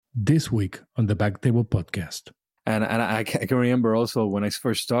This week on the Backtable Podcast. And I can remember also when I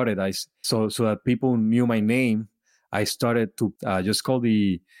first started, so that people knew my name, I started to just call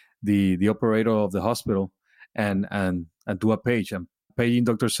the operator of the hospital and do a page. I'm paging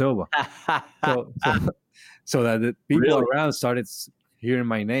Dr. Silva. so that the people around started hearing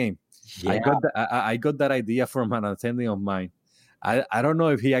my name. Yeah. I got that idea from an attending of mine. I don't know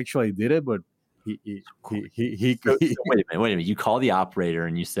if he actually did it, but he wait a minute. You call the operator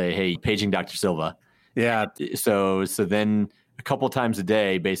and you say, "Hey, paging Dr. Silva." Yeah. So then a couple times a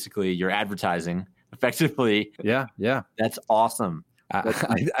day, basically, you're advertising effectively. Yeah. That's awesome.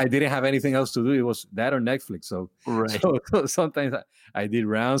 I didn't have anything else to do. It was that or Netflix. So, right. So sometimes I did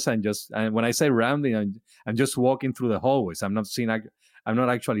rounds and when I say rounding, I'm just walking through the hallways. I'm not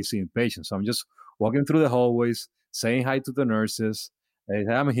actually seeing patients. So I'm just walking through the hallways, saying hi to the nurses. Hey,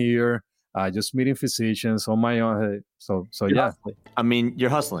 I'm here. Just meeting physicians on my own. So yeah. I mean, you're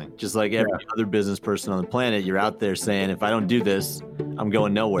hustling just like every other business person on the planet. You're out there saying, if I don't do this, I'm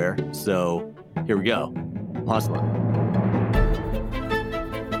going nowhere. So here we go. I'm hustling.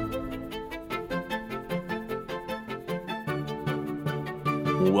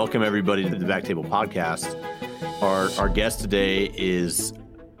 Welcome everybody to the Backtable Podcast. Our guest today is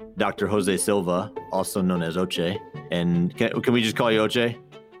Dr. Jose Silva, also known as Oche. And can we just call you Oche?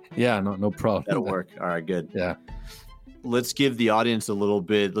 Yeah, no problem. That'll work. All right, good. Yeah. Let's give the audience a little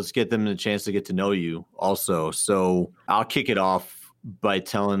bit. Let's get them a chance to get to know you also. So I'll kick it off by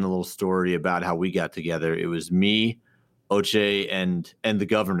telling a little story about how we got together. It was me, Oche, and the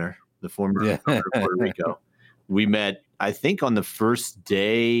governor, the former governor of Puerto Rico. We met, I think, on the first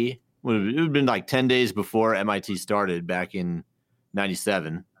day. It would have been like 10 days before MIT started back in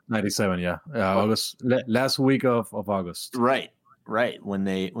 97. 97, yeah. August, last week of August. Right. When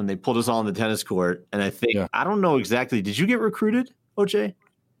they pulled us all on the tennis court. And I think, I don't know exactly. Did you get recruited, Oche?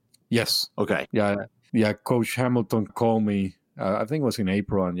 Yes. Okay. Yeah. Coach Hamilton called me. I think it was in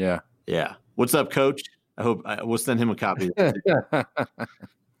April. And yeah. What's up, Coach? I hope we'll send him a copy.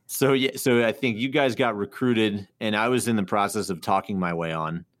 So I think you guys got recruited, and I was in the process of talking my way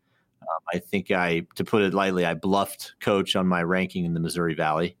on. I think to put it lightly, I bluffed Coach on my ranking in the Missouri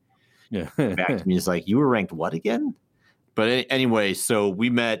Valley. Yeah. Back to me, he's like, "You were ranked what again?" But anyway, so we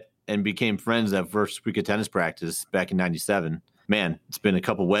met and became friends that first week of tennis practice back in 97. Man, it's been a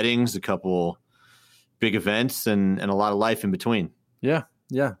couple weddings, a couple big events, and a lot of life in between. Yeah,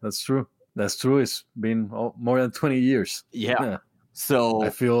 that's true. It's been more than 20 years. Yeah. So I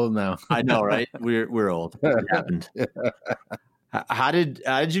feel old now. I know, right? We're old. It happened. How did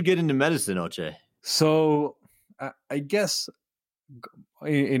you get into medicine, Oche? So I guess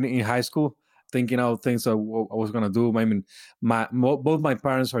in high school, thinking out things I was going to do. I mean, both my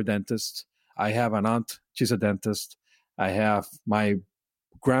parents are dentists. I have an aunt. She's a dentist. I have my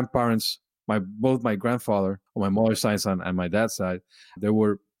grandparents, both my grandfather on my mother's side and my dad's side. They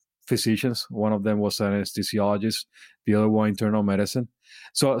were physicians. One of them was an anesthesiologist. The other one, internal medicine.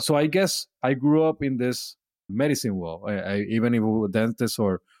 So I guess I grew up in this medicine world. Even if it was dentist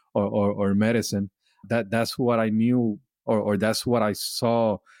or medicine, that's what I knew or that's what I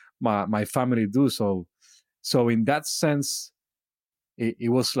saw my family do. So in that sense, it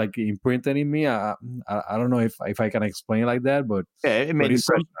was like imprinted in me. I don't know if I can explain like that, but it made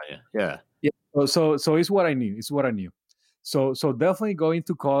impression on you. Yeah. So it's what I knew. So definitely going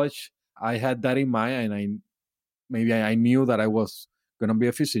to college, I had that in mind, and I knew that I was going to be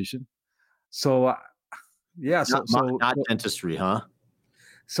a physician. So not dentistry, huh?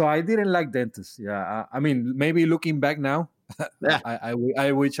 So I didn't like dentists. Yeah, I mean, maybe looking back now,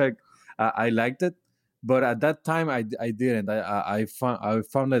 I wish I liked it, but at that time I didn't. I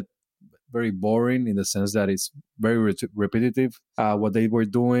found it very boring in the sense that it's very repetitive. What they were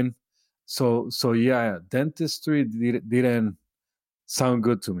doing. So yeah, dentistry didn't sound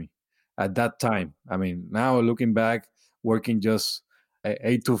good to me at that time. I mean, now looking back, working just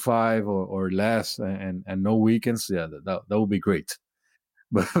 8 to 5 or less and no weekends, yeah, that would be great.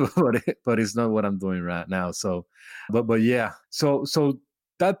 But it's not what I'm doing right now. So, but yeah, so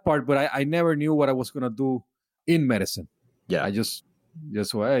that part. But I never knew what I was gonna do in medicine. Yeah, I just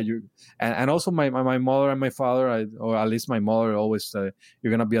and also my mother and my father, or at least my mother, always said,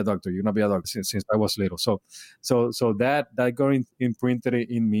 "You're gonna be a doctor. You're gonna be a doctor," since I was little. So that got imprinted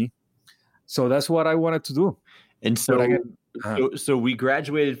in me. So that's what I wanted to do. And so we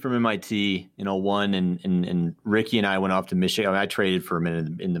graduated from MIT in 2001, and Ricky and I went off to Michigan. I mean, I traded for a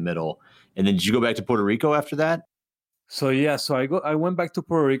minute in the middle. And then did you go back to Puerto Rico after that? So I went back to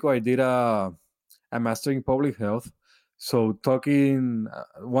Puerto Rico. I did a master in public health. So talking,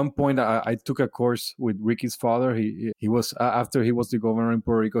 at one point, I took a course with Ricky's father. He was after he was the governor in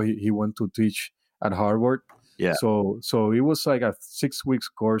Puerto Rico. He went to teach at Harvard. Yeah. So it was like a 6 weeks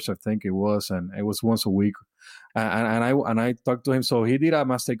course, I think it was, and it was once a week. And I talked to him. So he did a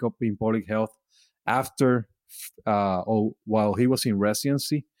master up in public health after while he was in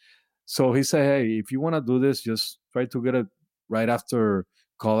residency. So he said, hey, if you want to do this, just try to get it right after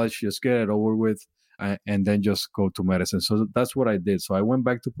college, just get it over with, and then just go to medicine. So that's what I did. So I went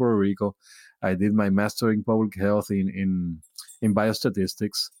back to Puerto Rico. I did my master in public health in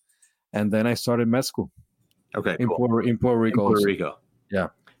biostatistics, and then I started med school. Okay, in cool. Puerto Rico. In Puerto Rico. Yeah.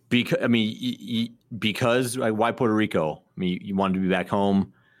 Because I mean, because like, why Puerto Rico? I mean, you wanted to be back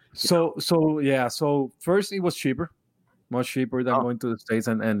home. So first it was cheaper, much cheaper than going to the States,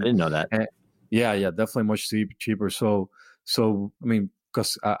 and I didn't know that. Yeah, definitely much cheaper. So I mean,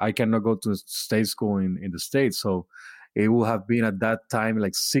 because I cannot go to state school in the States, so it would have been at that time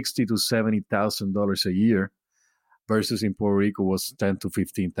like $60,000 to $70,000 a year, versus in Puerto Rico was $10,000 to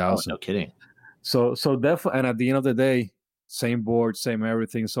 $15,000. No kidding. So definitely, and at the end of the day, same board, same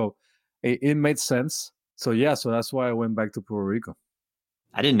everything. So it made sense. So yeah, so that's why I went back to Puerto Rico.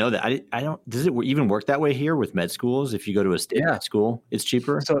 I didn't know that. I don't. Does it even work that way here with med schools? If you go to a state med school, it's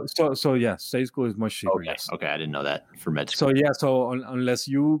cheaper. So yeah, state school is much cheaper. Okay. Yes. Okay, I didn't know that for med school. So yeah, so unless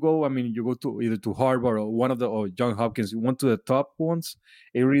you go, I mean, you go to either to Harvard or one of the or Johns Hopkins, you went to the top ones.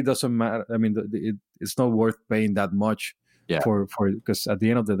 It really doesn't matter. I mean, it's not worth paying that much. Yeah. For because at the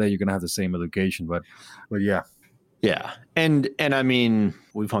end of the day, you're gonna have the same education. But yeah. Yeah. And I mean,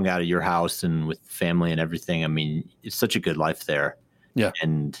 we've hung out at your house and with family and everything. I mean, it's such a good life there. Yeah.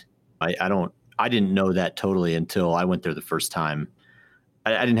 And I didn't know that totally until I went there the first time.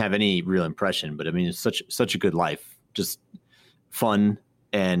 I didn't have any real impression, but I mean, it's such a good life, just fun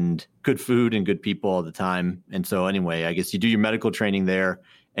and good food and good people all the time. And so anyway, I guess you do your medical training there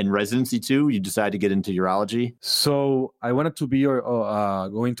and residency too. You decide to get into urology. So I wanted to be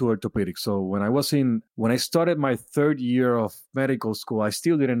going to orthopedics. So when I started my third year of medical school, I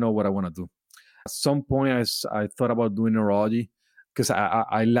still didn't know what I want to do. At some point, I thought about doing neurology because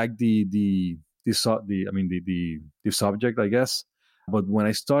I like the subject, I guess. But when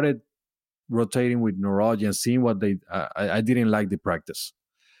I started rotating with neurology and seeing what I didn't like the practice.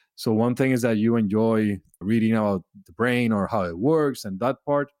 So one thing is that you enjoy reading about the brain or how it works and that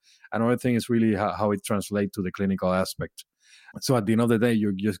part. Another thing is really how it translates to the clinical aspect. So at the end of the day,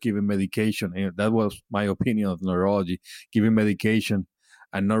 you're just giving medication. And that was my opinion of neurology, giving medication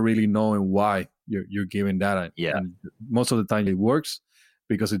and not really knowing why you're giving that. Yeah. And most of the time it works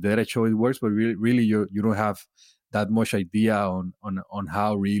because the data show it works, but really you don't have that much idea on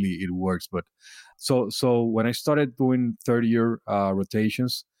how really it works. But so when I started doing third-year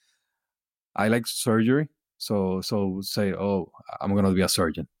rotations, I like surgery. So say, oh, I'm going to be a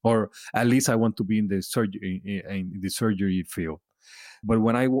surgeon, or at least I want to be in the surgery field. But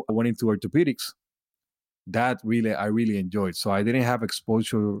when I went into orthopedics, I really enjoyed. So I didn't have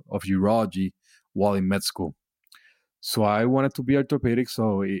exposure of urology while in med school. So I wanted to be orthopedic.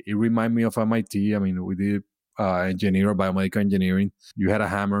 So it reminded me of MIT. I mean, we did biomedical engineering. You had a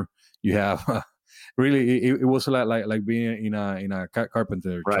hammer. You have really. It was like being in a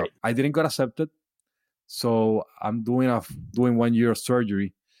carpenter right. shop. I didn't get accepted. So I'm doing 1 year of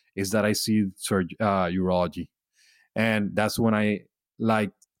surgery. Is that I see urology, and that's when I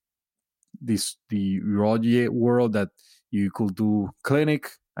like the urology world, that you could do clinic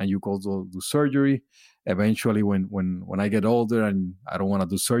and you could also do surgery. Eventually, when I get older and I don't want to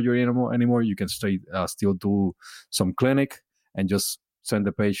do surgery anymore, you can still do some clinic and just send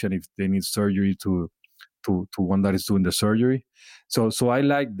the patient if they need surgery to one that is doing the surgery. So I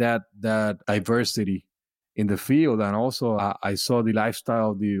like that diversity in the field. And also I saw the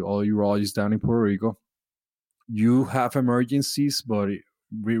lifestyle of all urologists down in Puerto Rico. You have emergencies, but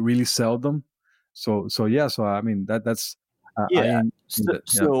really seldom. So yeah. So I mean that's.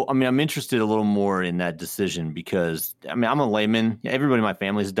 So I mean, I'm interested a little more in that decision because I mean, I'm a layman. Everybody in my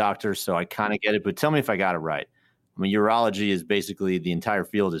family is a doctor, so I kind of get it. But tell me if I got it right. I mean, urology is basically the entire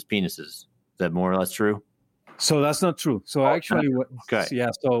field is penises. Is that more or less true? So that's not true. So actually, okay.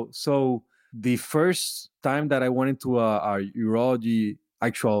 Yeah. So the first time that I went into a urology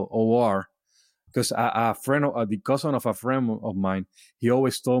actual OR, because a friend, the cousin of a friend of mine, he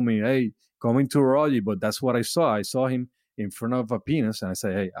always told me, "Hey, come into urology." But that's what I saw. I saw him in front of a penis, and I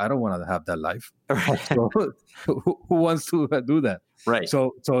say, "Hey, I don't want to have that life." So, who wants to do that? Right.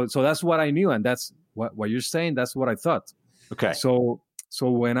 So that's what I knew, and that's what you're saying. That's what I thought. Okay. So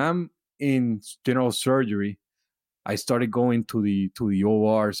when I'm in general surgery, I started going to the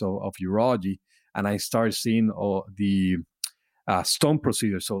ORs of urology, and I started seeing all the stone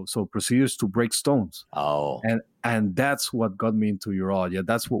procedures, so procedures to break stones. Oh, And that's what got me into urology.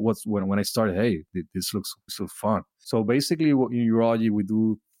 That's when I started. Hey, this looks so fun. So basically, in urology, we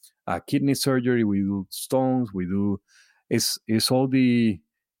do kidney surgery, we do stones, we do it's all the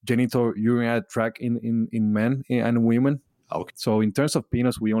genital urinary tract in men and women. okay. So in terms of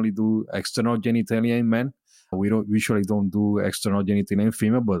penis, we only do external genitalia in men. We usually don't do external genitalia in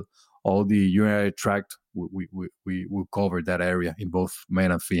female, but all the urinary tract, we cover that area in both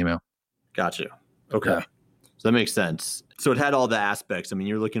men and female. Gotcha. Okay. Yeah. So that makes sense. So it had all the aspects. I mean,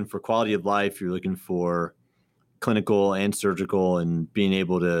 you're looking for quality of life, you're looking for clinical and surgical, and being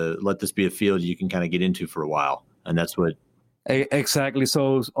able to let this be a field you can kind of get into for a while. And that's what. Exactly.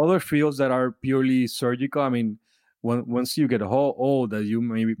 So other fields that are purely surgical, I mean, once you get old that you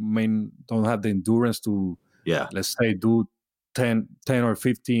maybe don't have the endurance to, let's say, do 10 or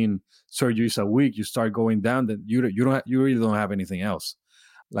 15 surgeries a week, you start going down, then you really don't have anything else.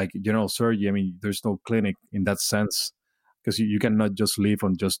 Like general surgery, I mean, there's no clinic in that sense, because you cannot just live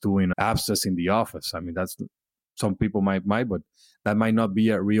on just doing abscess in the office. I mean, that's some people might, but that might not be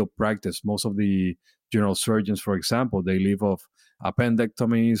a real practice. Most of the general surgeons, for example, they live off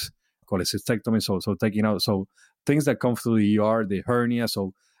appendectomies, cholecystectomy, so taking out things that come through the ER, the hernia,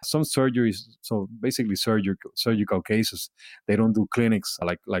 so some surgeries, so basically surgical cases. They don't do clinics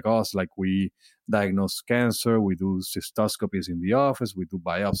like us, like we diagnose cancer, we do cystoscopies in the office, we do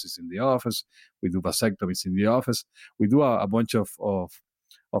biopsies in the office, we do vasectomies in the office. We do a bunch of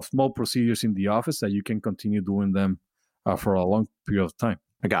small procedures in the office that you can continue doing them for a long period of time.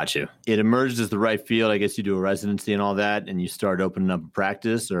 I got you. It emerged as the right field. I guess you do a residency and all that, and you start opening up a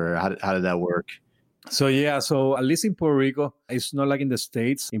practice, or how did that work? So at least in Puerto Rico, it's not like in the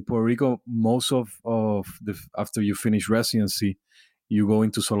States. In Puerto Rico, most of after you finish residency, you go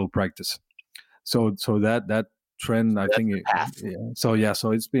into solo practice. So that trend, I think. So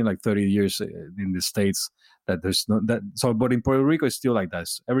it's been like 30 years in the States that there's no that. So, but in Puerto Rico, it's still like that.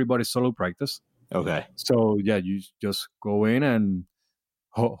 Everybody's solo practice. Okay. So you just go in and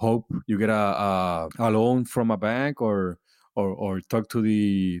hope you get a loan from a bank or talk to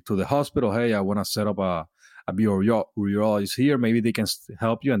the hospital. Hey, I want to set up a urologist here. Maybe they can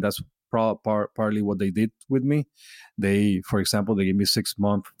help you, and that's partly what they did with me. They, for example, they gave me 6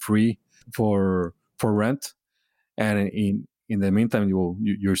 months free for rent, and in the meantime,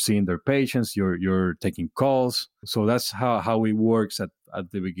 you're seeing their patients, you're taking calls. So that's how it works at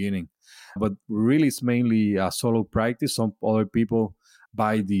the beginning. But really, it's mainly a solo practice. Some other people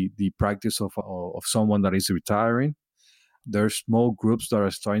buy the practice of someone that is retiring. There's small groups that are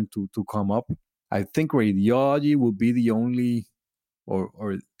starting to come up. I think radiology will be the only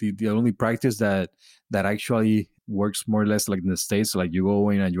or the only practice that actually works more or less like in the States, like you go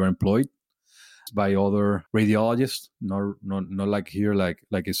in and you're employed by other radiologists, not like here, like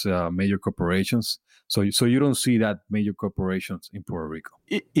it's major corporations. So you don't see that major corporations in Puerto Rico.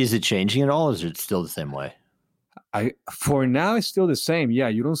 Is it changing at all, or is it still the same way? For now, it's still the same. Yeah,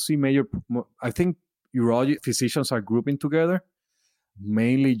 you don't see major. I think urology physicians are grouping together,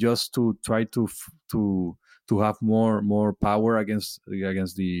 mainly just to try to have more power against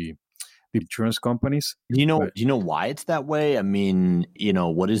the insurance companies. Do you know why it's that way? I mean,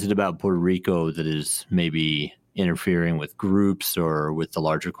 what is it about Puerto Rico that is maybe interfering with groups or with the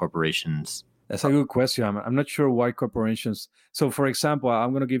larger corporations? That's a good question. I'm not sure why corporations. So, for example, I'm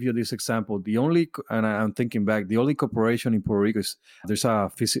going to give you this example. I'm thinking back, the only corporation in Puerto Rico there's a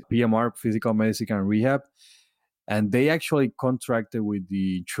PMR, Physical Medicine and Rehab, and they actually contracted with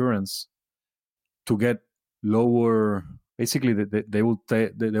the insurance to get lower. Basically, they will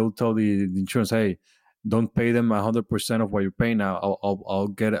tell the insurance, hey, don't pay them 100% of what you're paying now. I'll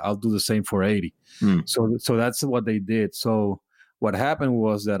do the same for 80. So that's what they did. So what happened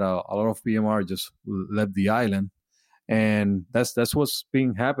was that a lot of PMR just left the island, and that's what's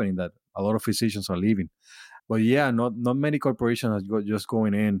been happening. That a lot of physicians are leaving. But yeah, not many corporations are just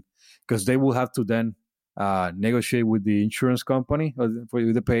going in, because they will have to then negotiate with the insurance company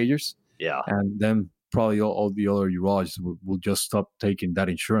with the payers. Yeah, and then probably all the other urologists will just stop taking that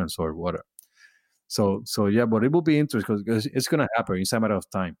insurance or whatever. So yeah, but it will be interesting because it's going to happen. It's a matter of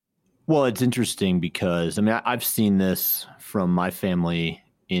time. Well, it's interesting because, I mean, I've seen this from my family.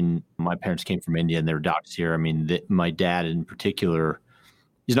 My parents came from India and they were docs here. I mean, my dad in particular,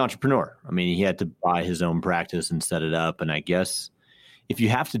 he's an entrepreneur. I mean, he had to buy his own practice and set it up. And I guess if you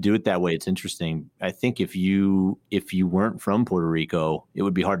have to do it that way, it's interesting. I think if you weren't from Puerto Rico, it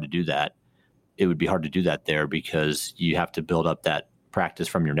would be hard to do that. It would be hard to do that there because you have to build up that practice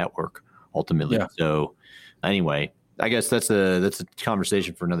from your network ultimately. Yeah. So anyway, I guess that's a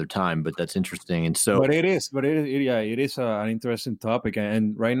conversation for another time, but that's interesting. And so, But it is, it is an interesting topic.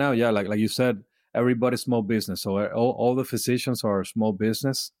 And right now, yeah, like you said, everybody's small business. So all the physicians are small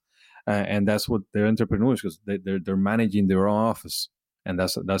business, and that's what they're entrepreneurs, because they're managing their own office, and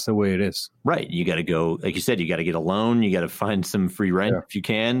that's the way it is. right, you got to go, like you said, you got to get a loan, you got to find some free rent if you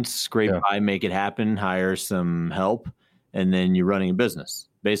can, scrape by, make it happen, hire some help, and then you're running a business,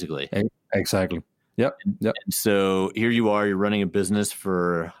 basically. Exactly. Yep. And so here you are, you're running a business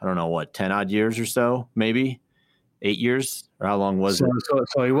for, I don't know, what, 10 odd years or so, maybe 8 years, or how long was it?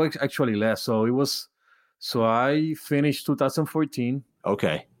 So it was actually less. So I finished 2014.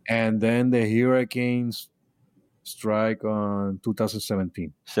 Okay. And then the hurricanes strike on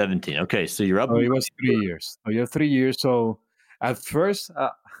 2017. 17. Okay. So you're up. So it was 3 years. So you're 3 years. So at first,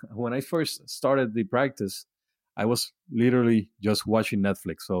 when I first started the practice, I was literally just watching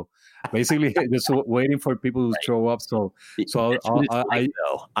Netflix. So basically, just waiting for people to show up.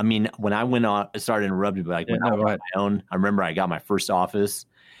 I mean, when I went on, started interrupting, but when I went on my own, I remember I got my first office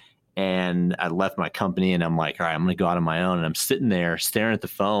and I left my company and I'm like, all right, I'm going to go out on my own. And I'm sitting there staring at the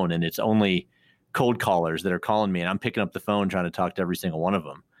phone and it's only cold callers that are calling me. And I'm picking up the phone trying to talk to every single one of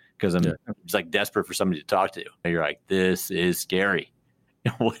them because I'm just like desperate for somebody to talk to. And you're like, this is scary.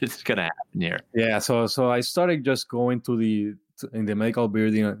 What is going to happen here? Yeah. So I started just going in the medical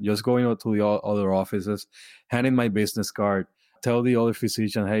building, just going out to the other offices, handing my business card, tell the other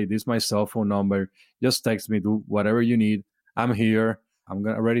physician, hey, this is my cell phone number. Just text me, do whatever you need. I'm here. I'm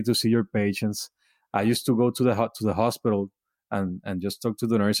ready to see your patients. I used to go to the hospital and just talk to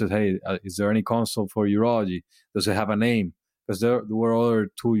the nurses. Hey, is there any consult for urology? Does it have a name? Because there were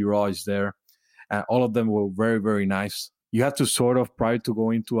other 2 urologists there, and all of them were very, very nice. You have to sort of, prior to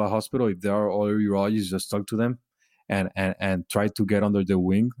going to a hospital, if there are other urologists, just talk to them and try to get under the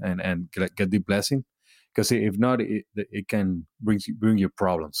wing and get the blessing. Because if not, it can bring you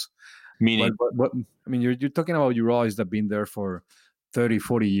problems. Meaning, but I mean, you're talking about urologists that have been there for 30,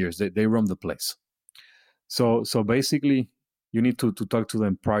 40 years. They run the place. So basically, you need to talk to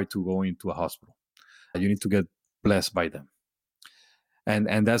them prior to going to a hospital. You need to get blessed by them.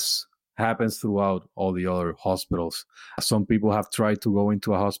 And that's happens throughout all the other hospitals. Some people have tried to go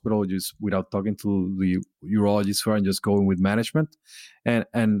into a hospital just without talking to the urologist first and just going with management.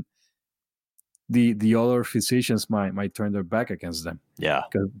 And the other physicians might turn their back against them. Yeah.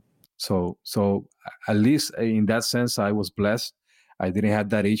 So at least in that sense, I was blessed. I didn't have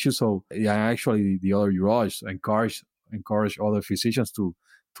that issue. So yeah, actually the other urologists encourage other physicians to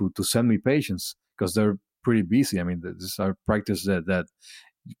send me patients because they're pretty busy. I mean, this is our practice that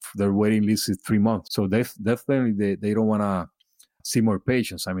their waiting list is 3 months. So definitely they don't want to see more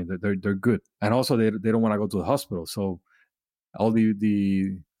patients. I mean, they're good. And also they don't want to go to the hospital. So all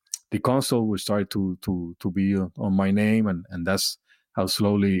the consult will start to be on my name, and that's how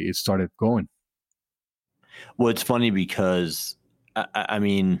slowly it started going. Well, it's funny because I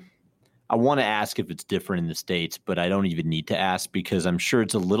mean, I want to ask if it's different in the States, but I don't even need to ask because I'm sure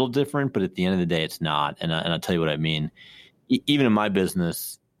it's a little different, but at the end of the day, it's not. And I'll tell you what I mean. Even in my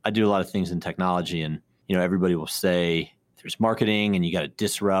business, I do a lot of things in technology, and everybody will say there's marketing and you got to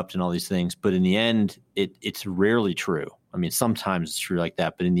disrupt and all these things, but in the end, it's rarely true. I mean, sometimes it's true like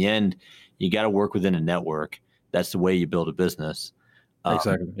that, but in the end, you got to work within a network. That's the way you build a business.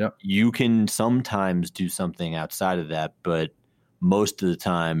 Exactly. Yeah. You can sometimes do something outside of that, but most of the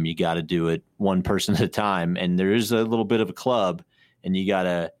time you got to do it one person at a time. And there is a little bit of a club, and you got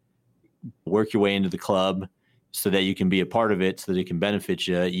to work your way into the club so that you can be a part of it, so that it can benefit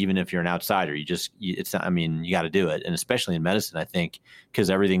you, even if you're an outsider. You got to do it. And especially in medicine, I think, because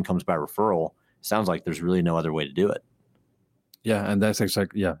everything comes by referral, it sounds like there's really no other way to do it. Yeah. And that's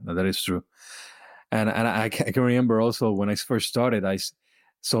exactly, that is true. And I can remember also when I first started,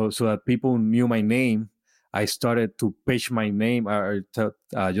 so that people knew my name, I started to page my name or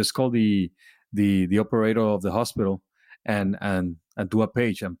just call the operator of the hospital and do a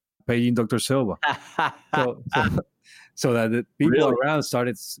page. I'm paging Dr. Silva. so that the people around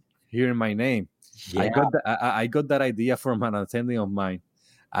started hearing my name. Yeah. I got that idea from an attending of mine.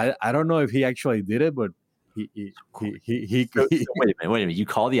 I don't know if he actually did it, but he wait a minute. You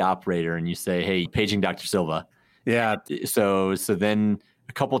call the operator and you say, "Hey, paging Dr. Silva." Yeah. So then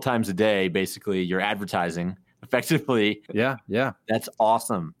a couple of times a day, basically, you're advertising effectively. Yeah. That's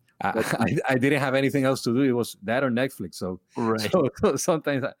awesome. I didn't have anything else to do. It was that or Netflix. So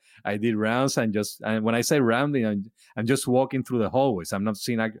sometimes I did rounds and when I say rounding, I'm just walking through the hallways. I'm not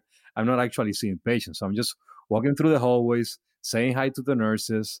actually seeing patients. So I'm just walking through the hallways, saying hi to the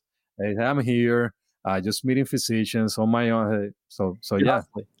nurses. Hey, I'm here. just meeting physicians on my own. So You're yeah.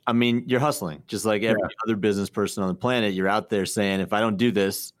 hustling. I mean, you're hustling just like every other business person on the planet. You're out there saying, if I don't do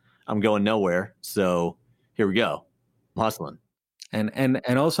this, I'm going nowhere. So here we go. I'm hustling.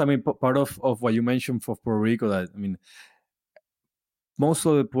 And also, I mean, part of what you mentioned for Puerto Rico, that I mean, most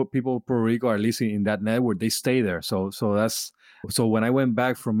of the people of Puerto Rico, are at least in that network, they stay there. So when I went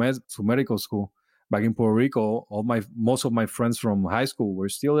back to medical school back in Puerto Rico, most of my friends from high school were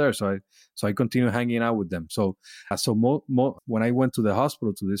still there. So I continued hanging out with them. So when I went to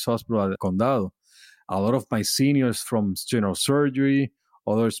this hospital at Condado, a lot of my seniors from general surgery,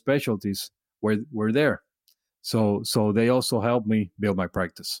 other specialties were there. So they also helped me build my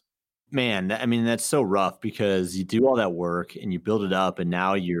practice. Man, I mean, that's so rough because you do all that work and you build it up, and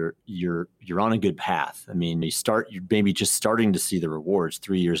now you're on a good path. I mean, you're maybe just starting to see the rewards.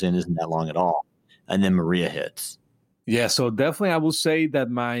 3 years in isn't that long at all, and then Maria hits. Yeah, so definitely, I would say that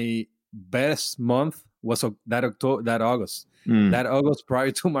my best month was that August. That August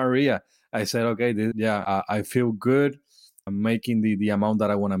prior to Maria, I said, okay, I feel good. I'm making the amount that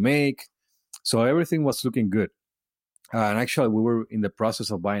I want to make, so everything was looking good. And actually, we were in the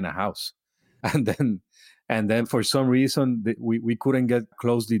process of buying a house, and then for some reason we couldn't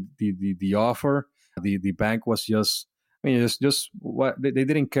close the offer. The bank was just what they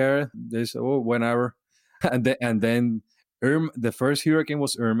didn't care. They said, whenever, and then Irma, the first hurricane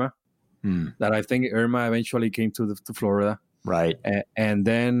was Irma. That I think Irma eventually came to Florida, right? And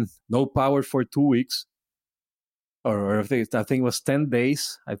then no power for 2 weeks, or I think it was 10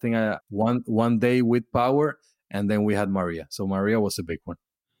 days. I think one day with power. And then we had Maria. So Maria was a big one.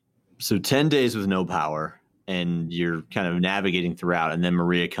 So 10 days with no power, and you're kind of navigating throughout, and then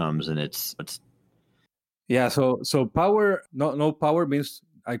Maria comes, and it's yeah. So power, no power means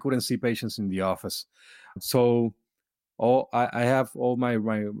I couldn't see patients in the office. So I have all my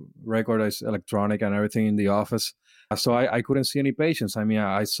record is electronic and everything in the office. So I couldn't see any patients. I mean,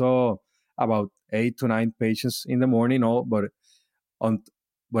 I saw about 8 to 9 patients in the morning,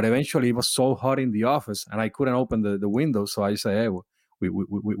 but eventually it was so hot in the office and I couldn't open the window. So I said, hey,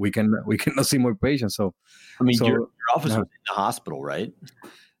 we cannot see more patients. So I mean, your office was in the hospital, right?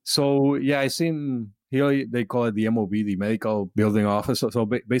 So yeah, I seen here they call it the MOB, the medical building office. So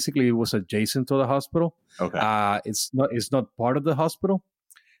basically it was adjacent to the hospital. Okay. It's not part of the hospital.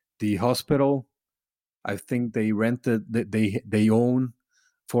 The hospital, I think they rented, they own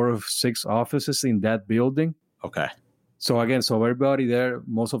 4 or 6 offices in that building. Okay. So again, everybody there,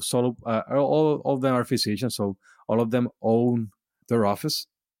 most of all of them are physicians, so all of them own their office.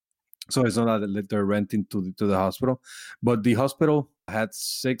 So it's not that they're renting to the hospital, but the hospital had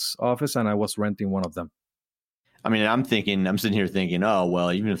 6 offices, and I was renting one of them. I mean, I'm sitting here thinking, oh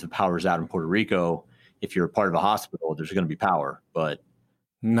well, even if the power's out in Puerto Rico, if you're a part of a hospital, there's going to be power. But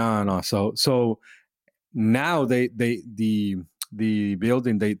no. So now the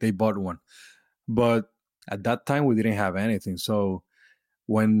building they bought one, but at that time, we didn't have anything. So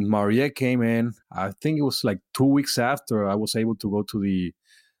when Maria came in, I think it was like 2 weeks after, I was able to go to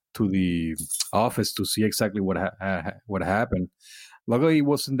the office to see exactly what happened. Luckily, it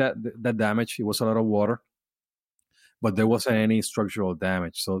wasn't that damage. It was a lot of water, but there wasn't any structural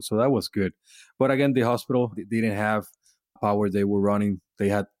damage. So that was good. But again, the hospital didn't have power. They were running. They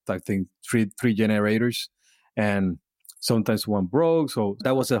had, I think, three generators, and sometimes one broke. So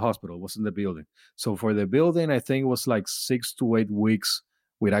that was the hospital, wasn't the building. So for the building, I think it was like 6 to 8 weeks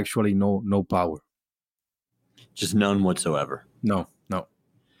with actually no power. Just none whatsoever. No.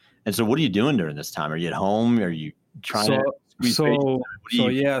 And so what are you doing during this time? Are you at home? Are you trying to squeeze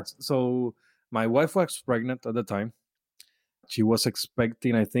patients? So my wife was pregnant at the time. She was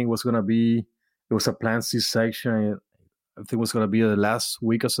expecting, I think it was a planned C-section. I think it was going to be the last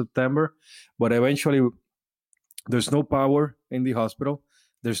week of September. But eventually, there's no power in the hospital.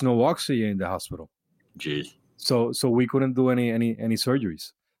 There's no oxygen in the hospital. Jeez. So we couldn't do any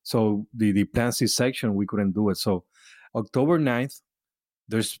surgeries. So the planned C-section, we couldn't do it. So October 9th,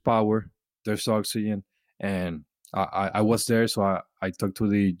 there's power, there's oxygen, and I was there. So I talked to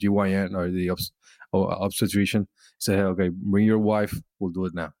the GYN or the obstetrician. Said, hey, okay, bring your wife. We'll do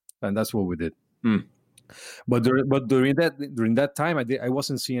it now, and that's what we did. But during that time, I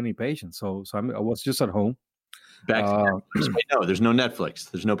wasn't seeing any patients. So I was just at home. Back to Netflix. No, there's no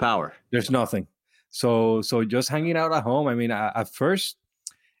Netflix. There's no power. There's nothing. So just hanging out at home. I mean, at first,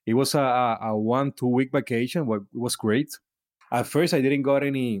 it was a 1-2 week vacation. It was great. At first, I didn't got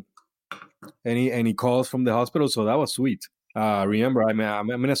any calls from the hospital, so that was sweet. Remember, I'm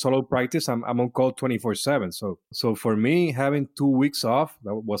in a solo practice. I'm on call 24/7. So for me, having 2 weeks off,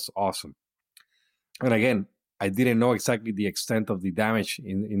 that was awesome. And again, I didn't know exactly the extent of the damage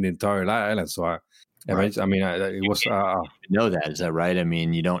in the entire island. So Right. I mean, it was. You know that, is that right? I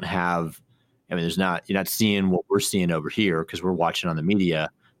mean, you don't have. I mean, you're not seeing what we're seeing over here because we're watching on the media,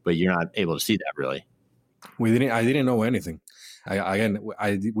 but you're not able to see that really. I didn't know anything.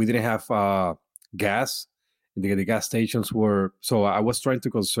 We didn't have gas. The gas stations were, so I was trying to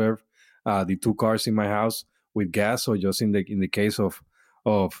conserve the 2 cars in my house with gas. So just in the case of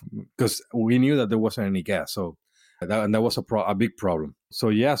because we knew that there wasn't any gas, so that was a big problem. So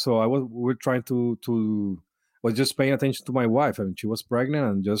yeah, so we were trying to was just paying attention to my wife. I mean, she was pregnant,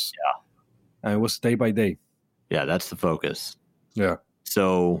 and just and it was day by day. Yeah, that's the focus. Yeah.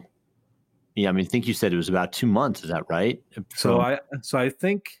 So yeah, I mean, I think you said it was about 2 months. Is that right? So I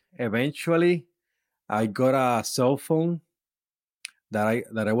think eventually I got a cell phone that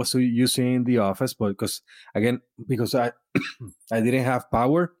I was using in the office, but because I I didn't have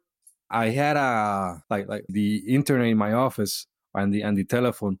power, I had a like the internet in my office, and the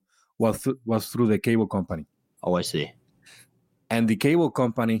telephone was through the cable company. Oh, I see. And the cable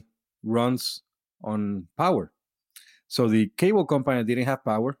company runs on power. So the cable company didn't have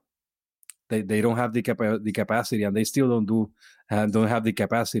power. They don't have the capacity, and they still don't have the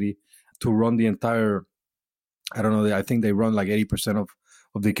capacity to run the entire. I don't know. I think they run like 80%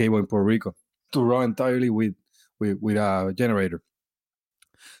 of the cable in Puerto Rico to run entirely with a generator.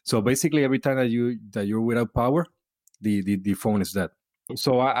 So basically, every time that you're without power, the phone is dead.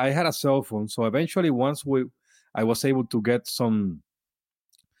 So I had a cell phone. So eventually, I was able to get some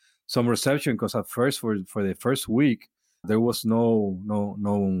reception, because at first for the first week there was no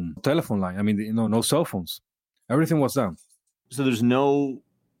telephone line. I mean, no cell phones. Everything was down. So there's no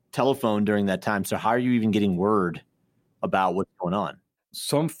telephone during that time. So how are you even getting word about what's going on?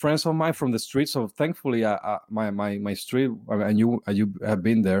 Some friends of mine from the street. So thankfully, my street, and you have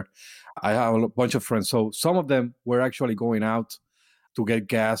been there. I have a bunch of friends. So some of them were actually going out to get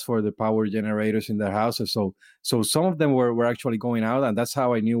gas for the power generators in their houses. So some of them were actually going out, and that's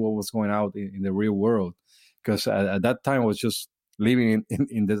how I knew what was going out in the real world. Because at that time I was just living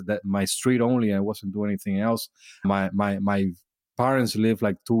in my street only. I wasn't doing anything else. My parents live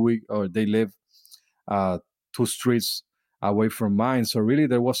like they live 2 streets away from mine. So really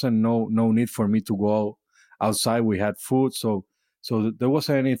there wasn't no need for me to go outside. We had food. So there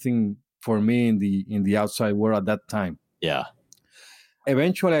wasn't anything for me in the outside world at that time. Yeah.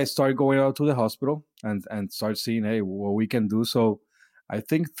 Eventually I started going out to the hospital and start seeing, hey, what we can do. So I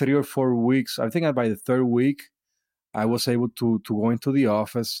think 3 or 4 weeks, I think by the 3rd week, I was able to go into the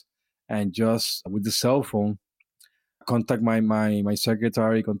office and just with the cell phone, contact my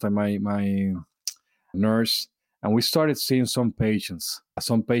secretary, contact my nurse, and we started seeing some patients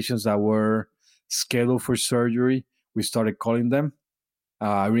that were scheduled for surgery. We started calling them.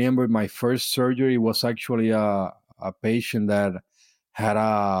 I remember my first surgery was actually a patient that had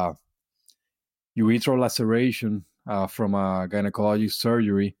a urethral laceration from a gynecologic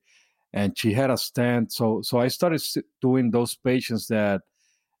surgery, and she had a stent. So I started doing those patients that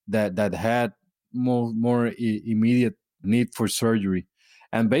had more immediate need for surgery.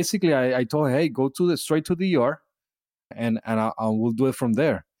 And basically, I told her, hey, go straight to the ER, and I will do it from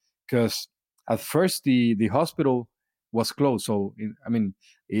there. Because at first the hospital was closed. So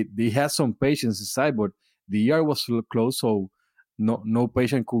they had some patients inside, but the ER was closed. So no new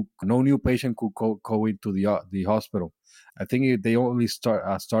patient could go into the hospital. I think they only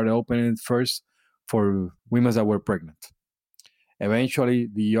started opening first for women that were pregnant. Eventually,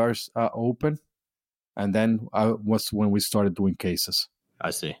 the ERs open, and then was when we started doing cases. I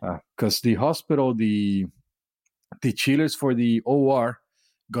see. Because the hospital, the chillers for the OR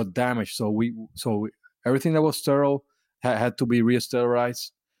got damaged, so everything that was sterile had to be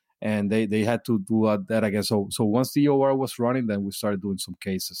re-sterilized, and they had to do that again. So once the OR was running, then we started doing some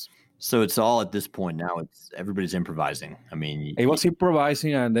cases. So it's all at this point now. Everybody's improvising. I mean, it was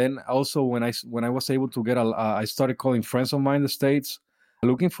improvising, and then also when I was able to get I started calling friends of mine in the States,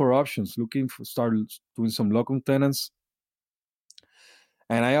 looking for options, started doing some locum tenens,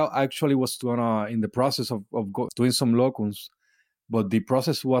 and I actually was in the process of doing some locums, but the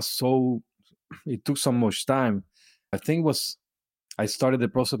process was it took so much time. I think I started the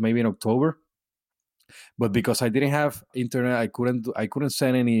process maybe in October, but because I didn't have internet, I couldn't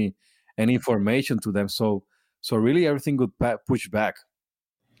send any information to them. So really everything got pushed back.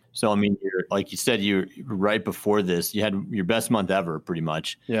 So I mean, like you said, you're right before this. You had your best month ever, pretty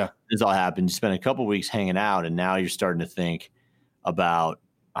much. Yeah, this all happened. You spent a couple of weeks hanging out, and now you're starting to think about,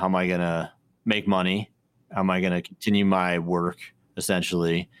 how am I going to make money? How am I going to continue my work,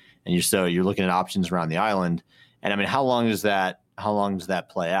 essentially? And you're looking at options around the island. And I mean, how long does that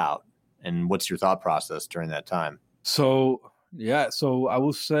play out? And what's your thought process during that time? So I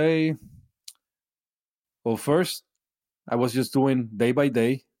will say Well, first, I was just doing day by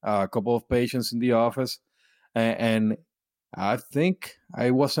day, a couple of patients in the office, and I think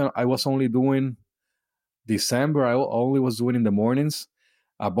I was only doing December. I only was doing in the mornings.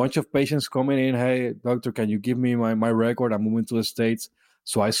 A bunch of patients coming in. Hey, doctor, can you give me my record? I'm moving to the States.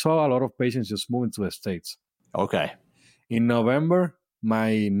 So I saw a lot of patients just moving to the States. Okay. In November,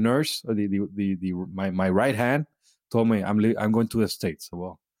 my nurse, my right hand, told me I'm going to the States.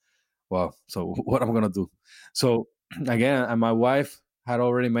 Well, so what I'm gonna do? So again, and my wife had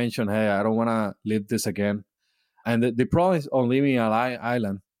already mentioned, hey, I don't want to live this again. And the problem is on living an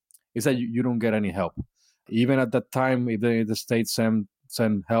island is that you don't get any help. Even at that time, if the state send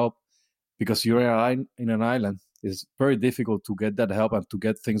help, because you're in an island, it's very difficult to get that help and to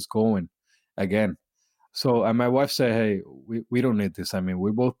get things going again. So, and my wife said, hey, we don't need this. I mean,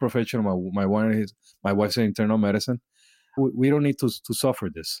 we're both professional. My wife's in internal medicine. We don't need to suffer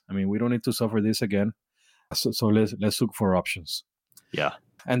this. I mean, we don't need to suffer this again. So let's look for options. Yeah.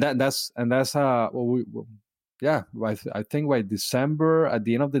 And that's yeah, I think by December, at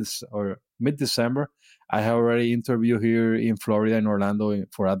the end of this or mid-December, I have already interviewed here in Florida, in Orlando,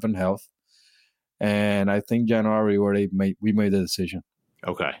 for Advent Health, and I think January we made the decision.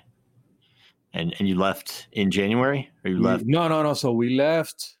 Okay. And you left in January, or you left? No. So we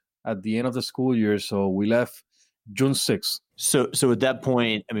left at the end of the school year. So we left June 6th. So at that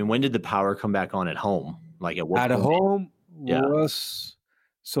point, I mean, when did the power come back on at home? Like at what point? Home was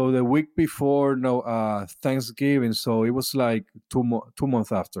so the week before Thanksgiving. So it was like 2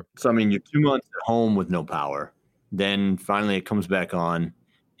 months after. So I mean, you're 2 months at home with no power. Then finally it comes back on,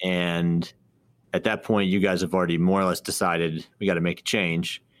 and at that point, you guys have already more or less decided we got to make a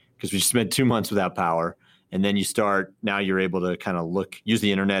change because we spent 2 months without power. And then now you're able to kind of use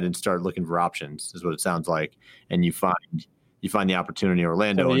the internet and start looking for options, is what it sounds like. And you find the opportunity in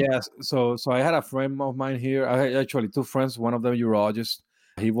Orlando. Yes. So I had a friend of mine here. I had actually two friends, one of them urologist.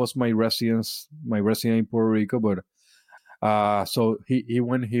 He was my resident in Puerto Rico, but so he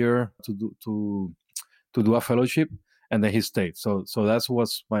went here to do a fellowship, and then he stayed. So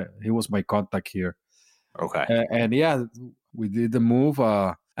he was my contact here. Okay. And yeah, we did the move.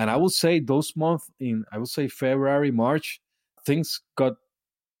 And I would say those months February, March, things got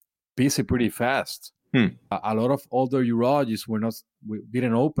busy pretty fast. A lot of older urologists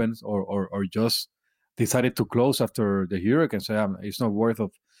didn't open or just decided to close after the hurricane. So it's not worth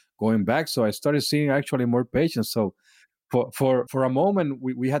of going back. So I started seeing actually more patients. So for a moment,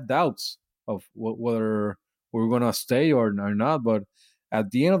 we had doubts of whether we were going to stay or not. But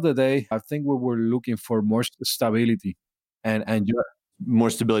at the end of the day, I think we were looking for more stability and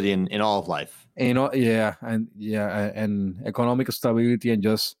more stability in all of life. And economic stability, and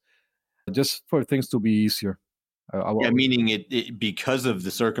just for things to be easier. Meaning it because of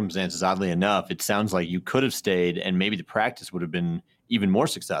the circumstances, oddly enough, it sounds like you could have stayed and maybe the practice would have been even more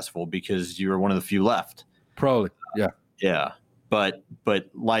successful because you were one of the few left. Probably, yeah. Yeah. But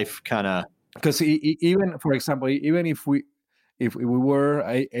life kind of... Because even, for example, even if we were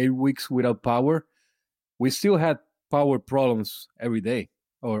 8 weeks without power, we still had power problems every day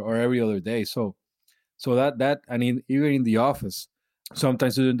or every other day. So that and even in the office,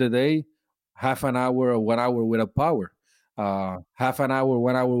 sometimes during the day, half an hour or 1 hour without power, half an hour,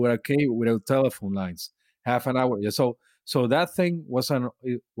 1 hour without telephone lines, half an hour. Yeah, so that thing was a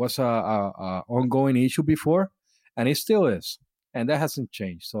ongoing issue before, and it still is, and that hasn't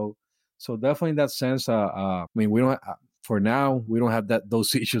changed. So definitely in that sense, I mean, we don't for now we don't have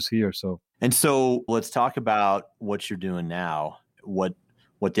those issues here. So let's talk about what you're doing now, what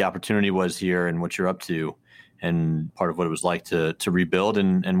the opportunity was here, and what you're up to, and part of what it was like to rebuild,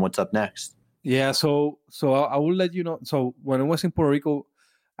 and what's up next. Yeah, so I will let you know. So when I was in Puerto Rico,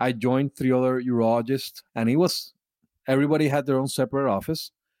 I joined 3 other urologists, and everybody had their own separate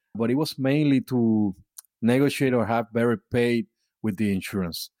office, but it was mainly to negotiate or have better pay with the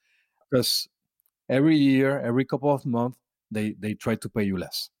insurance, because every year, every couple of months, they try to pay you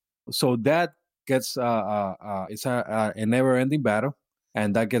less. So that gets it's a never-ending battle,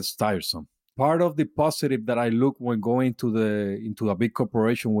 and that gets tiresome. Part of the positive that I look when going into a big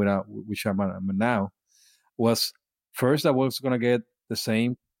corporation which I'm now was, first, I was going to get the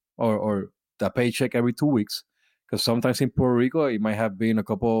same or the paycheck every 2 weeks, because sometimes in Puerto Rico it might have been a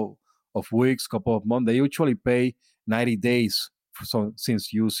couple of weeks, couple of months. They usually pay 90 days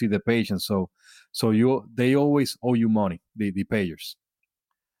since you see the patient. So they always owe you money, the payers.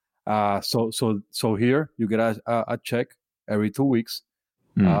 So here you get a check every 2 weeks.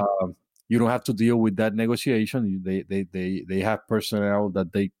 You don't have to deal with that negotiation. They have personnel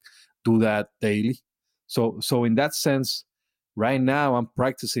that they do that daily. So in that sense, right now I'm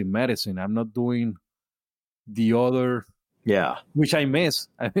practicing medicine. I'm not doing the other, Yeah. which I miss.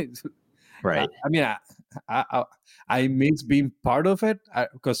 Right. I miss being part of it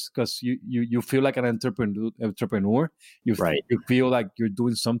because you feel like an entrepreneur. Right. You feel like you're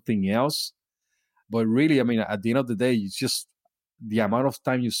doing something else. But really, at the end of the day, it's just the amount of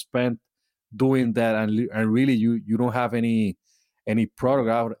time you spend doing that, and really you don't have any product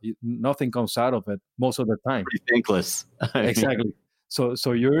out. Nothing comes out of it most of the time. Pretty thankless. Exactly.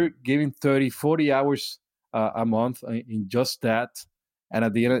 So you're giving 30, 40 hours a month in just that, and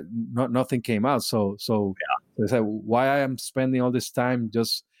at the end, nothing came out. So I said, why I am spending all this time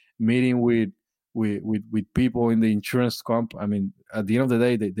just meeting with people in the insurance comp? At the end of the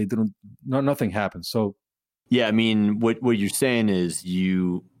day, they didn't. Nothing happened. So yeah, what you're saying is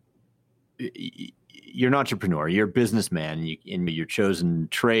you're an entrepreneur, you're a businessman, and your chosen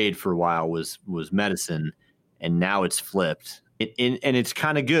trade for a while was medicine, and now it's flipped. And it's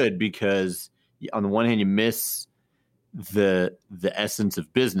kind of good because on the one hand you miss the essence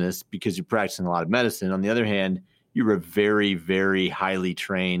of business because you're practicing a lot of medicine. On the other hand, you're a very, very highly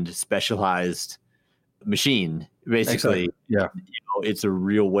trained, specialized machine. Basically, exactly. Yeah, it's a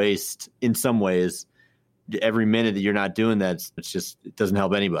real waste in some ways. Every minute that you're not doing that, it doesn't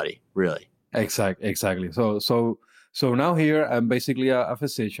help anybody, really. Exactly. So now here I'm basically a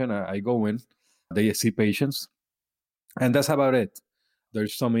physician. I go in, they see patients, and that's about it.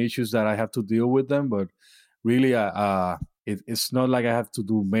 There's some issues that I have to deal with them, but really, it's not like I have to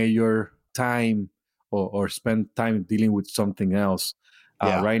do major time or spend time dealing with something else.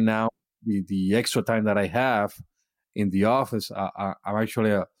 Yeah. Right now, the extra time that I have in the office, I'm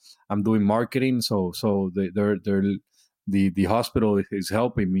actually I'm doing marketing. So the hospital is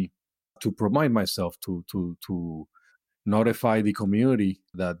helping me to promote myself, to notify the community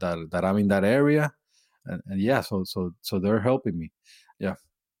that I'm in that area, and yeah, so they're helping me. Yeah.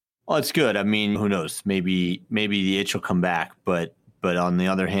 Well, it's good. Who knows? Maybe the itch will come back, but on the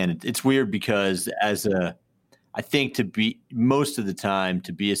other hand, it's weird because I think most of the time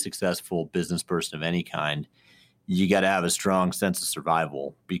to be a successful business person of any kind, you got to have a strong sense of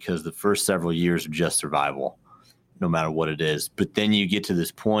survival because the first several years are just survival, no matter what it is. But then you get to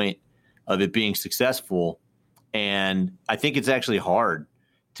this point of it being successful, and I think it's actually hard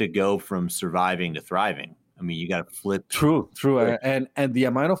to go from surviving to thriving. You got to flip. True. And the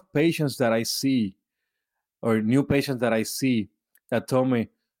amount of patients that I see, or new patients that I see, that tell me,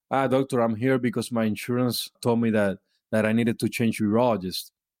 doctor, I'm here because my insurance told me that I needed to change urologist.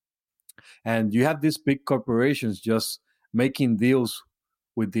 And you have these big corporations just making deals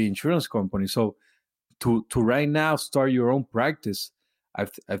with the insurance company. So to right now start your own practice,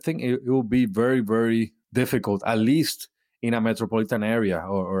 I think it will be very, very difficult, at least in a metropolitan area,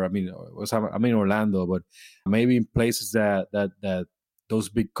 or I'm in Orlando, but maybe in places that those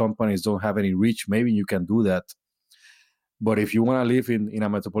big companies don't have any reach, maybe you can do that. But if you want to live in a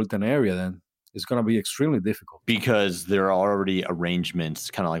metropolitan area, then it's going to be extremely difficult. Because there are already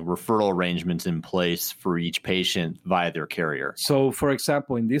arrangements, kind of like referral arrangements in place for each patient via their carrier. So, for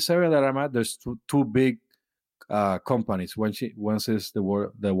example, in this area that I'm at, there's two big companies. One is the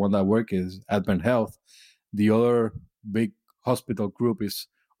one that work is Advent Health. The other big hospital group is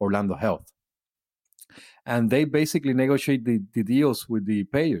Orlando Health. And they basically negotiate the deals with the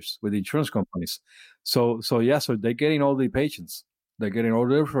payers, with the insurance companies. So they're getting all the patients. They're getting all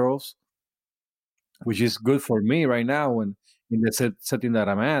the referrals, which is good for me right now and in the setting that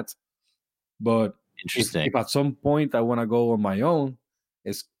I'm at. But if at some point I want to go on my own,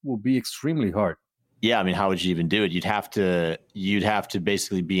 it will be extremely hard. Yeah, how would you even do it? You'd have to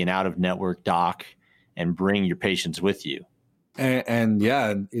basically be an out-of-network doc and bring your patients with you. And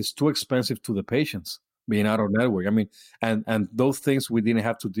it's too expensive to the patients being out of network. And those things we didn't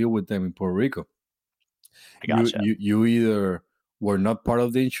have to deal with them in Puerto Rico. I gotcha. You either were not part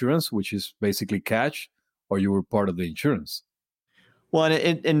of the insurance, which is basically cash, or you were part of the insurance. Well,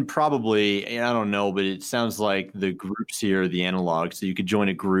 and probably, I don't know, but it sounds like the groups here are the analog. So you could join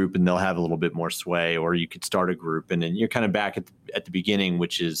a group and they'll have a little bit more sway, or you could start a group and then you're kind of back at the beginning,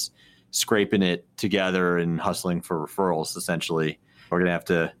 which is scraping it together and hustling for referrals, essentially. We're going to have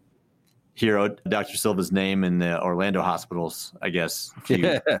to hear Dr. Silva's name in the Orlando hospitals, I guess.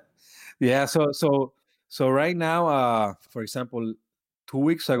 Yeah. So right now, for example, 2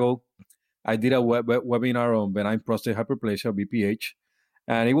 weeks ago, I did a webinar on benign prostate hyperplasia, BPH,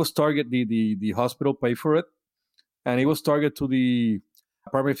 and it was targeted, the hospital paid for it, and it was targeted to the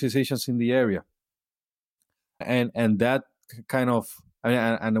primary physicians in the area. And that kind of,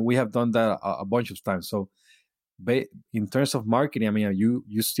 and we have done that a bunch of times. So in terms of marketing,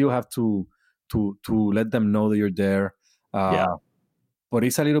 you still have to let them know that you're there. But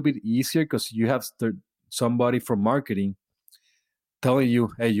it's a little bit easier because you have somebody from marketing telling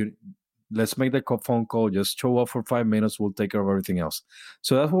you, hey, let's make the phone call. Just show up for 5 minutes. We'll take care of everything else.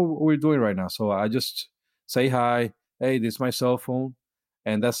 So that's what we're doing right now. So I just say hi. Hey, this is my cell phone,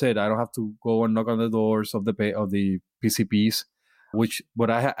 and that's it. I don't have to go and knock on the doors of the PCPs, but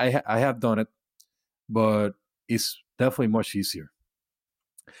I have done it, but it's definitely much easier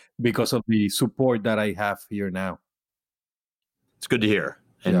because of the support that I have here now. It's good to hear.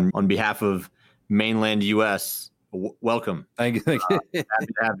 And on behalf of mainland U.S., welcome. Thank you. Happy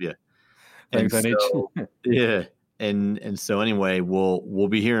to have you. Thanks, so, yeah. And so anyway, we'll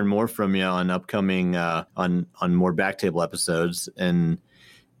be hearing more from you on upcoming on more Backtable episodes. And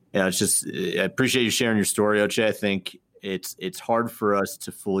it's just, I appreciate you sharing your story, Oche. I think it's hard for us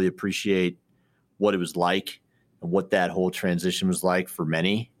to fully appreciate what it was like and what that whole transition was like for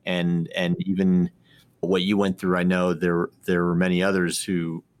many, and even what you went through. I know there were many others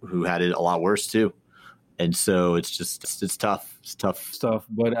who had it a lot worse too. And so it's tough. It's tough stuff.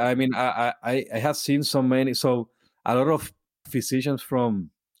 But I mean, I have seen so a lot of physicians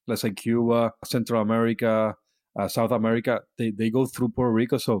from, let's say, Cuba, Central America, South America, they go through Puerto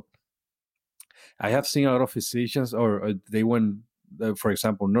Rico. So I have seen a lot of physicians, or they went, for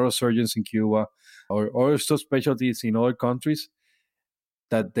example, neurosurgeons in Cuba, or specialties in other countries,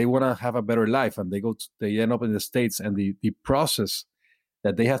 that they want to have a better life, and they end up in the States, and the process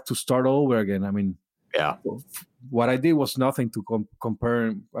that they have to start all over again. I mean, yeah, what I did was nothing to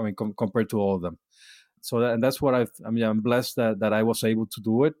compare. I mean, compared to all of them. So that's what I'm blessed that I was able to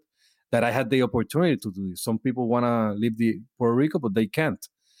do it, that I had the opportunity to do it. Some people want to leave the Puerto Rico, but they can't.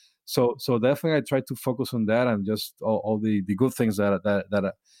 So definitely I try to focus on that and just all the good things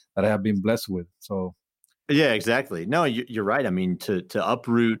that I have been blessed with. So yeah, exactly. No, you're right. I mean, to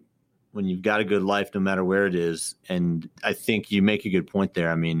uproot when you've got a good life, no matter where it is. And I think you make a good point there.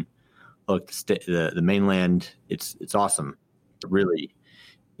 I mean, look, the mainland, it's awesome. Really.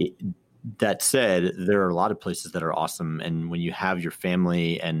 That said, there are a lot of places that are awesome. And when you have your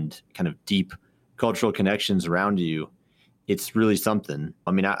family and kind of deep cultural connections around you, it's really something.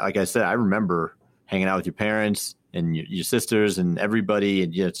 I mean, like I said, I remember hanging out with your parents and your sisters and everybody.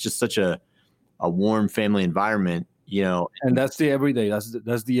 And it's just such a warm family environment, And that's the everyday.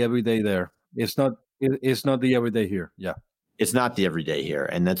 That's the everyday there. It's not the everyday here. Yeah. It's not the everyday here.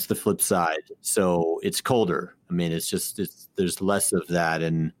 And that's the flip side. So it's colder. I mean, there's less of that.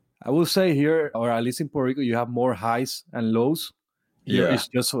 And I will say here, or at least in Puerto Rico, you have more highs and lows. Yeah. It's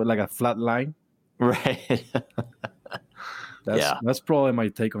just like a flat line. Right. That's probably my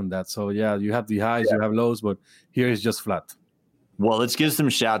take on that. So yeah, you have the highs, you have lows, but here is just flat. Well, let's give some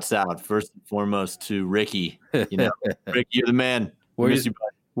shouts out. First and foremost to Ricky. Ricky, you're the man. Where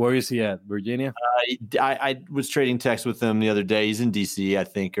is he at? Virginia? I was trading texts with him the other day. He's in DC, I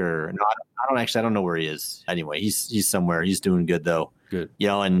think, or no, I don't know where he is. Anyway, he's somewhere. He's doing good though. Good.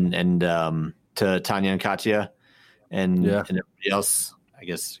 And to Tanya and Katya and everybody else, I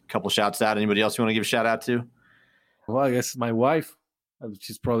guess a couple shouts out. Anybody else you want to give a shout out to? Well, I guess my wife.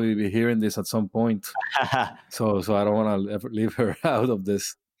 She's probably be hearing this at some point. So I don't want to ever leave her out of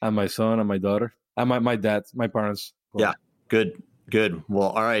this. And my son and my daughter and my dad, my parents. Yeah. Good. Well,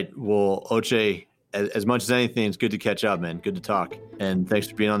 all right. Well, Oche, as much as anything, it's good to catch up, man. Good to talk. And thanks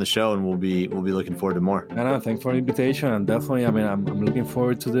for being on the show. And we'll be looking forward to more. Thanks for the invitation. And definitely, I mean, I'm looking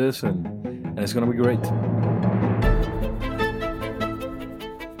forward to this, and it's going to be great.